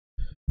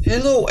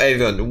Hello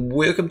everyone,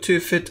 welcome to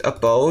Fit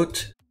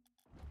About.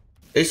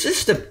 Is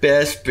this the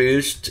best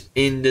boost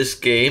in this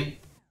game?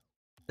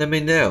 Let me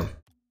know.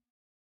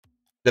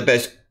 The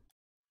best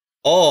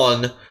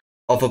on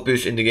of a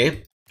boost in the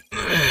game?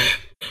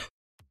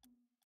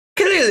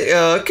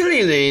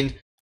 Killing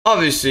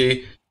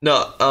obviously,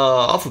 no,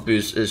 Alpha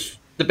Boost is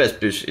the best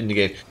boost in the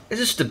game. Is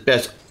this the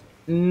best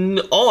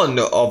on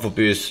Alpha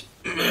Boost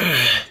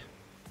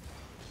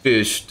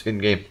in the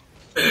game?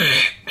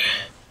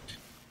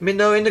 Let me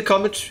know in the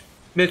comments.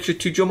 Make sure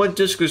to join my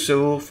Discord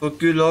server for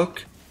good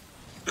luck.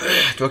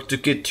 Try to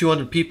get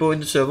 200 people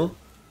in the server.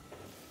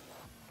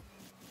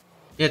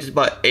 Yeah, this is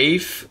my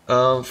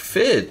 8th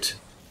fit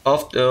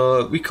of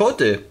the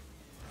record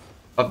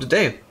of the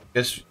day.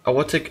 Yes, I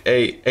will take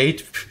a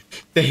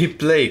 8-day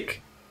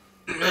break.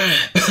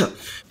 I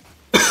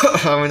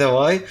don't know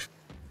why,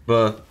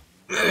 but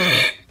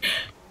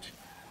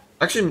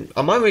actually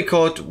I might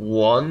record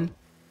one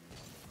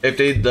if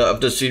they of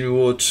the season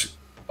rewards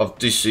of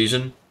this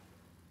season.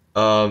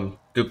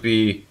 Could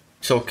be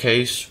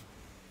showcase.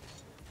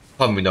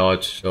 Probably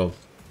not, so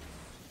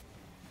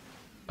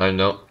I don't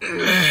know.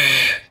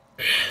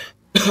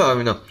 I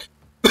don't know.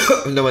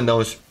 No one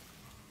knows.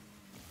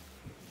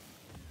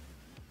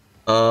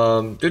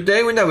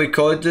 Today when I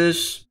record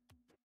this,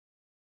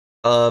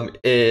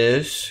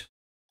 is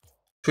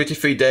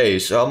 23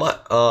 days. So I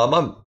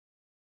might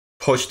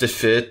push the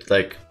fit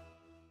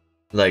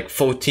like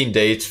 14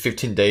 days,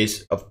 15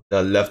 days of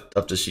left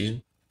of the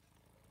season.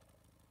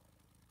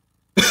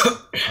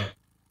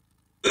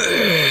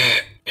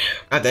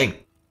 God dang.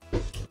 I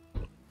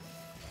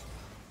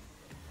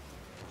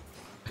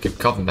keep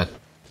coughing, man.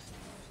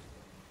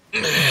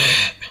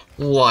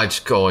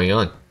 What's going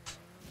on?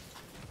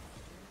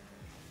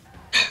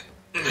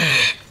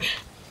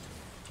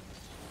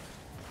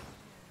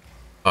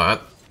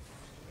 Alright.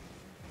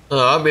 We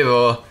have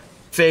a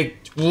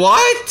fake.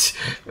 What?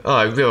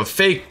 Alright, we have a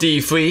fake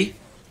D3.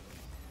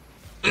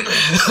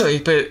 He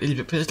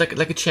plays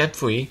like a champ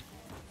 3.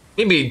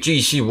 Maybe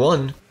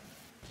GC1.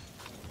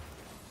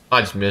 I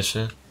just miss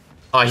it.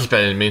 Oh, he's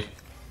better than me.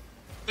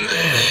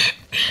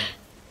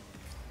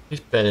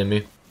 He's better than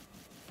me.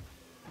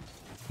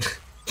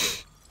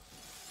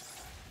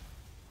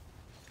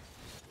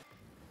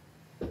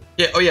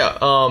 Yeah, oh yeah,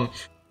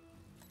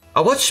 I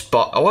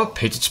want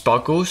painted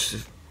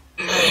sparkles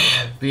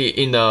be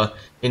in the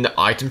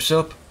item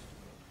shop.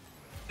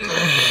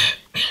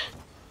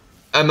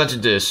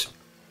 Imagine this.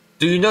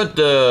 Do you know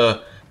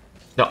the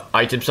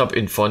item shop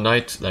in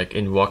Fortnite, like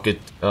in Rocket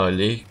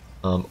League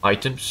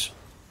items?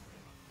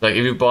 Like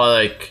if you buy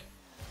like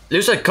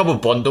there's like a couple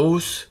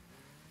bundles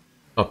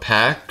or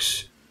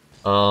packs.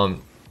 I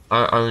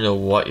don't know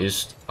what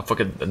is, I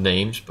forget the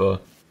names,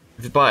 but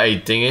if you buy a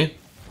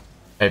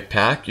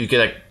pack, you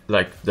get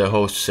like the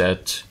whole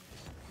set.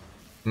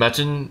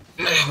 Imagine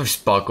with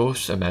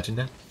sparkles, imagine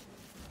that.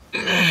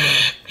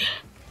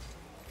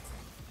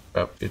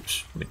 Well,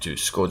 it's me to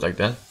score like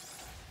that.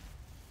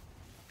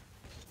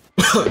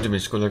 Do me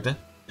score like that?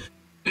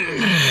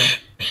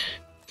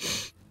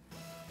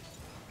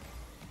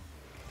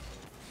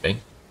 Bang.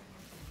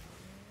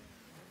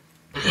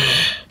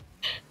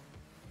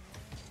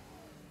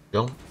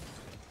 Don't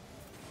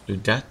do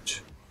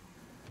that.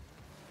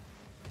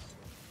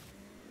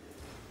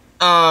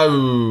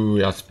 Oh,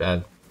 that's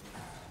bad.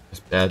 That's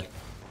bad.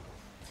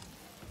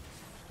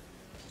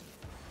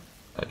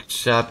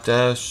 Accept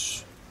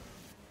this.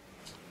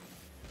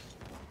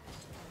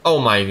 Oh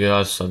my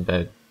god, so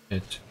bad.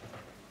 It.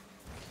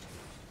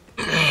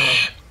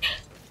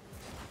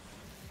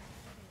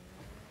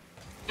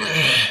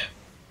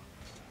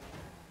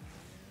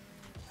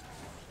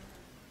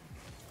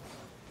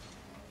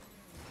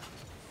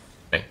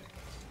 Okay.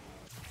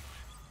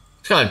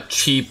 It's kind of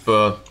cheap,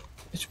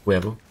 it's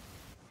whatever.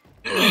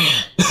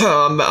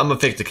 I'm gonna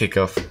fix the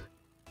kickoff.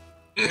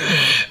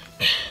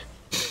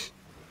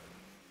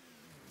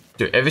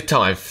 Dude, every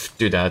time I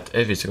do that,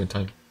 every single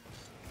time.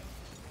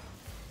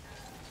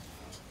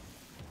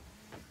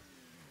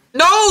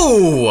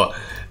 No!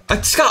 I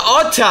just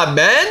got on tap,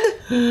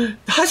 man!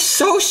 That's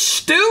so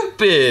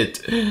stupid!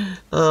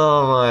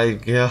 Oh my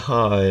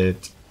god.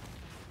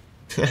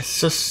 That's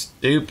so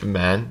stupid,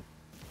 man.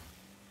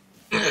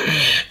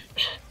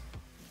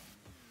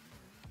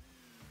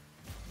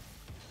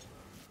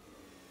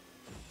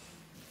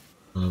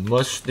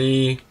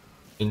 Mostly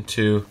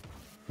into.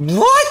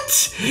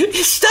 What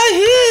is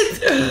that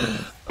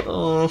hit?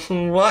 Oh,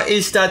 what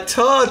is that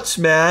touch,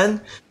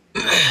 man?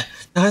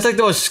 That's like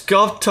the most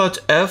scuffed touch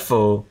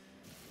ever.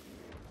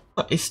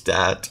 What is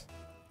that?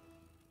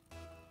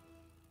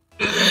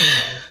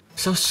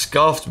 So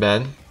scuffed,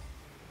 man.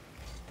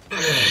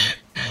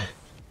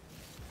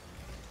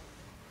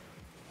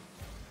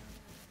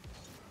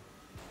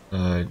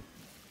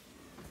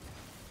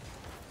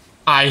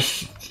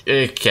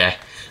 Okay.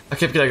 I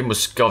kept getting the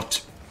most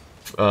scuffed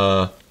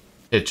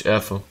hitch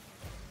ever.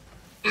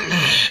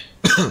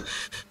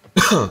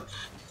 God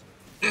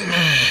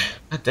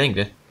dang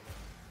it.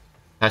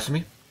 Pass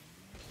me.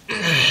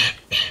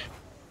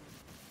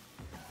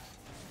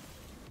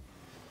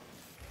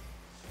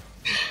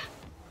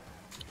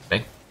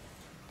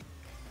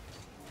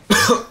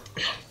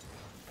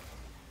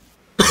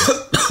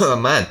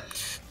 Man.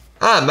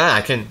 Ah, man,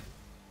 I can...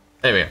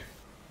 Anyway.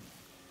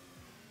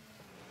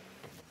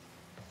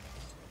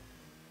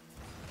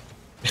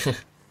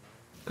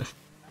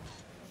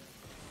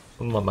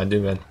 What am I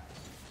doing?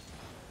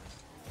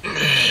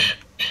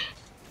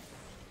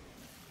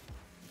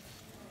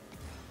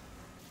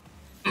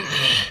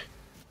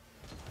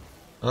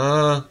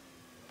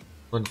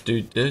 Want to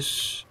do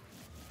this?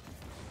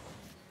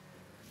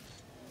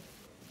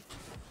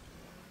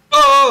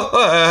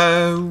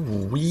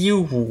 Oh,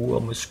 you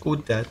almost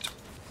scored that.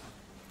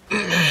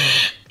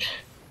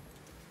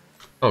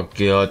 Oh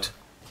god.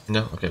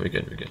 No, okay, we're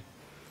good, we're good.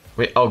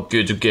 Wait, oh,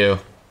 good to go.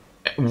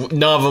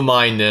 Never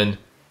mind then.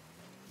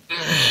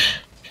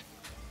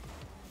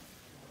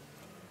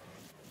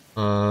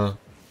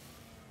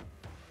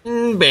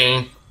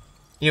 Bang.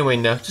 You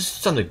win now.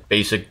 Just some like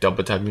basic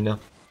double tap, you know.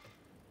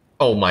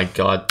 Oh my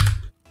god.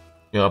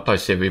 You know, I'll probably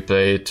say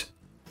replay it.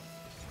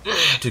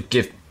 To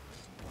give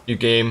you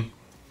game.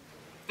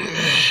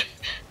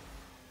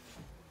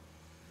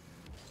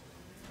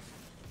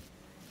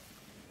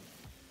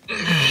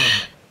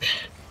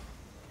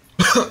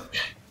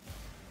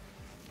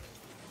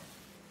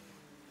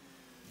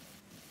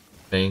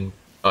 Bang.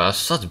 Oh, that's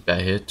such a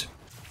bad hit.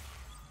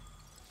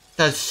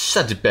 That's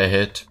such a bad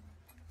hit.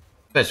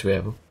 That's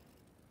rare.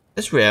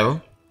 That's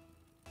rare.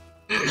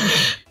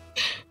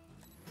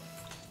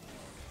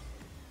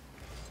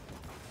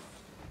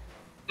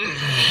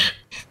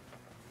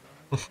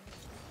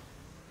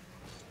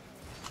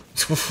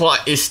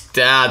 What is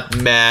that,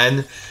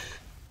 man?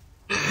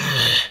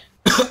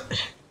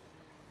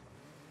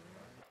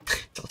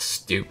 So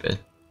stupid.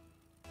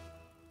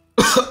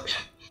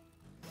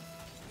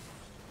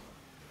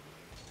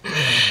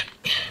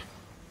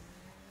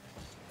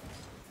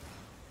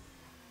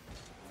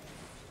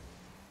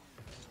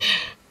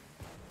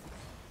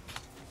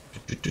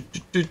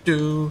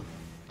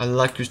 I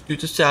like to do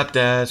the sap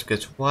dance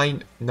because why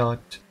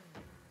not?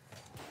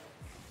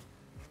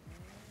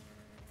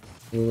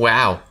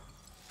 Wow.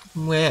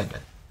 Where,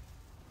 man?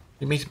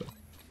 You makes me.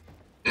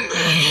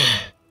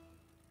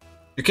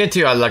 You can't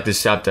tell I like the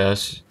sap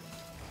dance.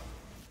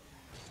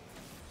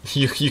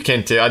 You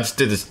can't tell. I just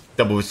did this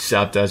double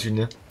sap dance, you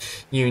know.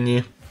 You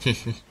know.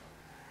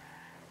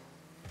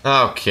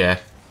 Okay.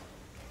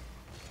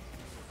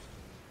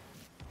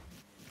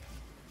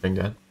 Bring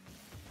that.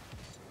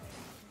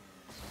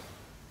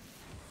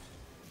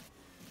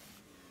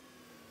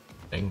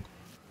 Bang.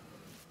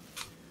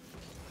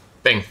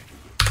 Bang.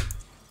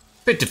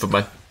 Beautiful,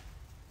 man.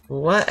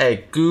 What a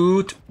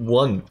good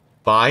one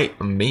by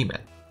me,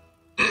 man.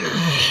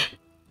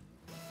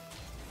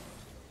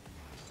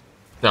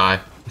 Nah.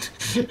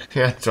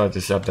 I tried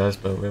to sub that,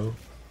 but well.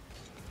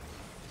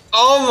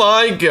 Oh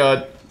my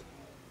god.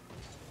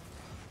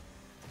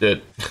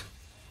 Dude.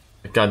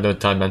 I got no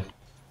time, man.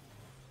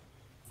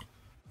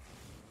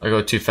 I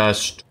go too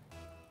fast.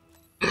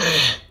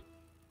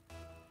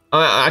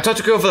 I tried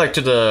to go for like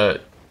to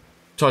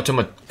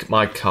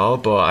my car,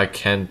 but I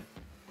can't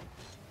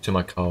to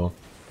my car.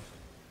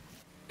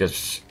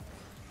 Because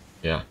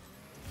yeah.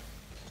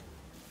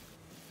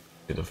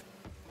 Good of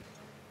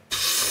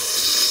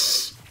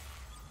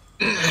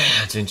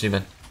GG,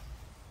 man.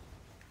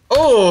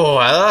 Oh,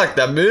 I like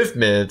that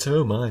movement.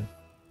 Oh my.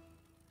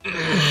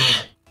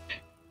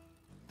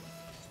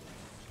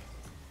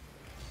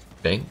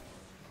 Bang.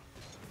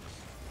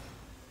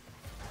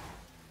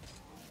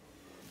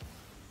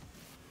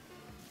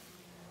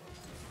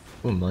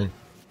 Oh my.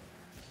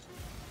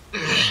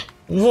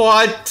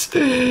 What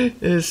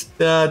is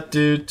that,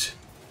 dude?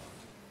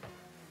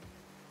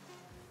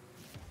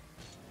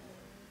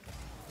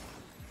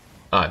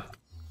 Alright.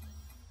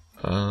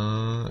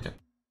 Okay.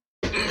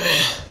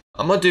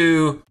 I'm gonna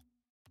do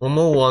one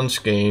more ones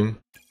game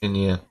in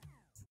here.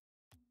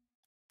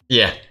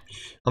 Yeah.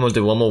 I'm gonna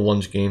do one more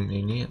ones game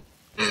in here.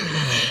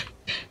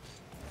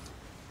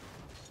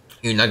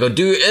 You're not gonna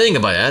do anything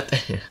about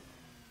that.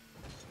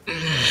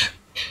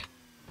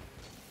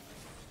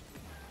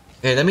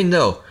 Hey, let me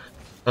know.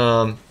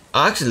 I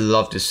actually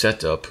love this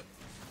setup.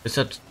 It's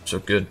not so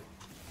good.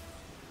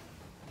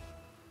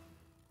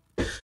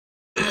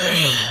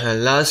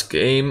 Last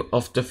game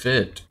of the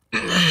fit.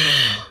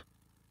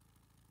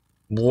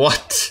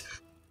 What?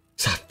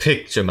 It's a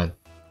picture, man.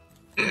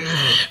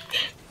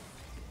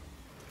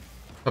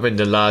 I've been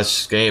the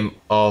last game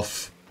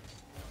of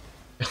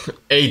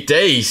 8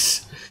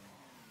 days.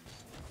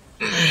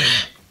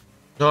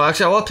 No,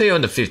 actually, I will play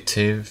on the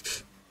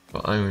 15th.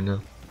 But I don't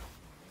know.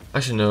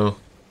 Actually, no.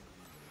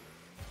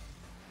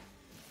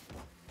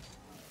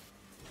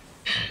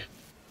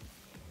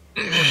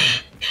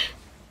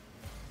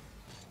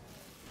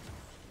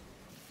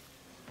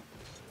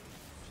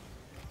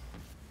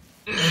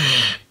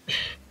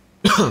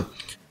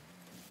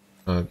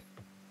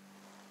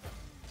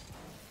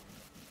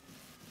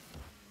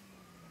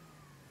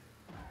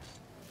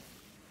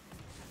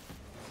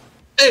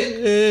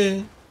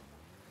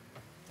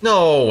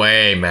 No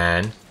way,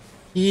 man.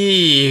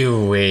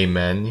 No way,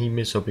 man. He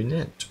missed open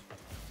net.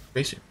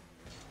 Crazy.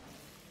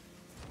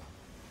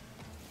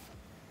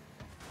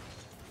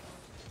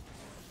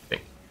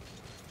 Bang.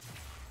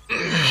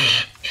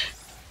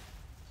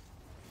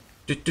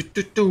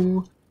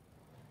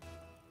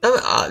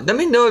 Let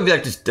me know if you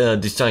like this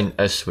design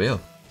as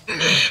well.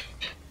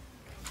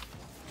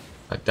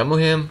 I demo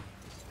him.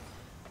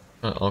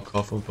 I'll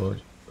call for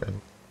board.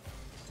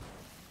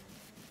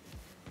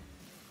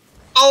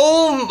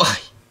 Oh my!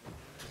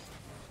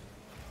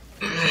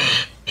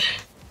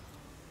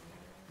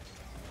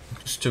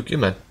 Just took you,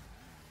 man.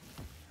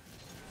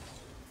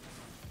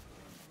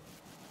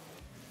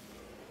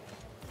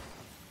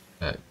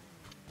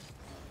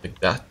 Like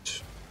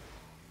that.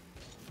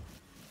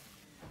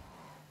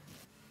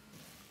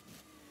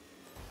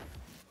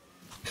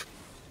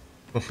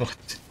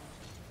 What?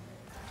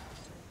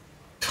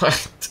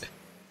 What?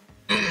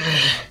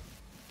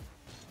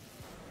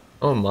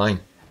 Oh mine.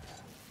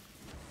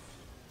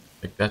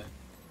 Like that.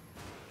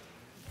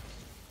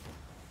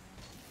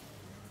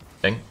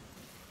 Bang.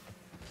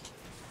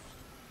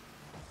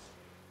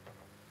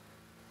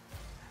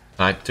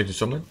 I take the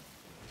summon.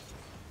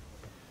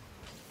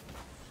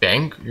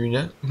 Bang, you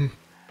know.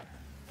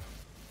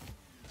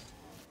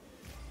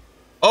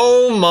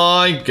 Oh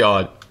my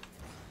god.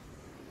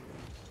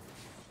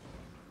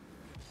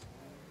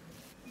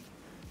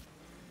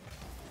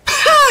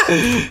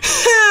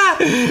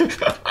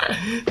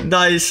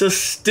 That is so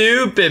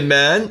stupid,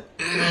 man.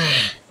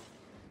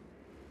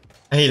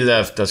 He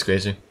left, that's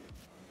crazy.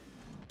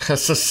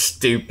 That's so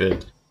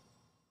stupid.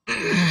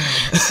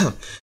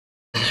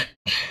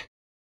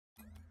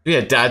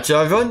 Yeah, that's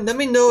all everyone. Let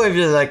me know if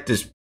you like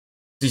this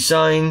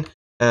design,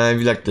 if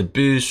you like the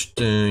boost,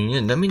 yeah,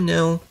 let me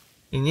know.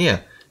 And yeah,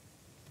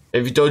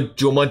 if you don't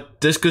join my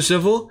Discord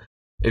server,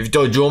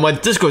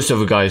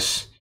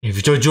 guys, if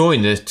you don't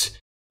join it,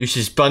 use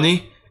this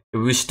bunny,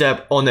 if we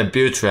step on a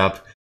bear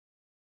trap.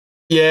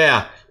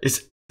 Yeah,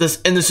 it's this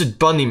innocent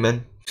bunny,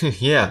 man.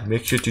 Yeah,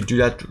 make sure to do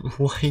that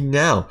right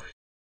now.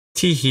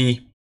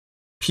 Teehee.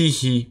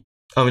 Peehee.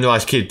 I don't know, I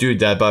can't do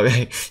that, but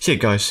hey,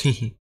 guys.